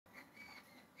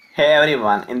Hey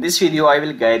everyone, in this video I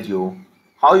will guide you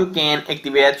how you can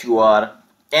activate your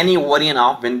any version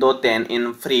of Windows 10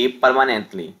 in free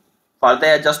permanently. For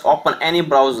that, just open any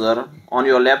browser on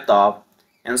your laptop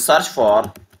and search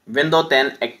for Windows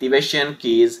 10 activation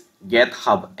keys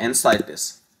GitHub and cite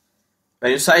this.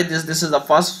 When you cite this, this is the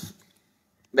first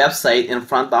website in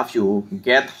front of you,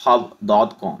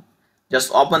 github.com.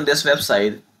 Just open this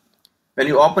website. When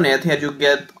you open it, here you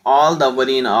get all the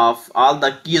variant of all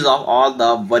the keys of all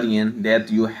the variant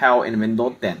that you have in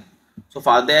Windows 10. So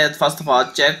for that, first of all,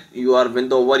 check your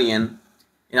Windows variant.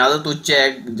 In order to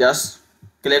check, just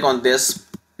click on this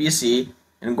PC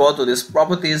and go to this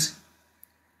properties.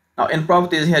 Now in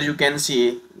properties, here you can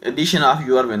see addition of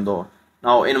your window.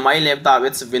 Now in my laptop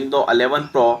it's Windows 11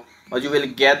 Pro, but you will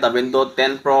get the Windows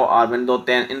 10 Pro or Windows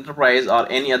 10 Enterprise or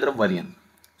any other variant.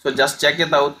 So just check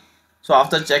it out. So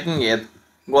after checking it,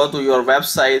 go to your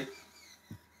website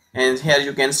and here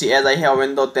you can see as I have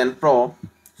Windows 10 Pro,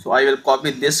 so I will copy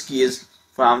this keys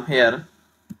from here.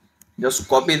 Just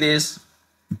copy this.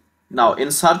 Now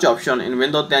in search option in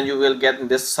Windows 10 you will get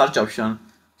this search option.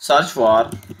 Search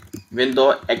for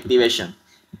Windows activation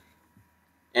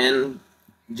and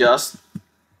just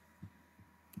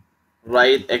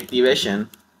write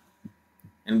activation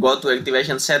and go to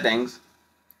activation settings.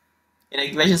 In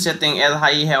activation setting, as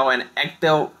I have an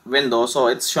active window, so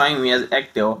it's showing me as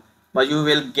active, but you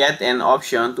will get an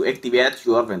option to activate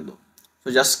your window. So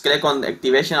just click on the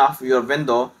activation of your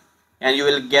window and you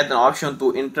will get an option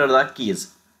to enter the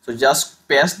keys. So just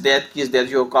paste that keys that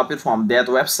you copied from that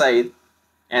website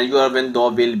and your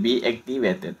window will be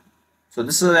activated. So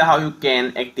this is how you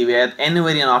can activate any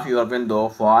variant of your window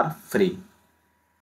for free.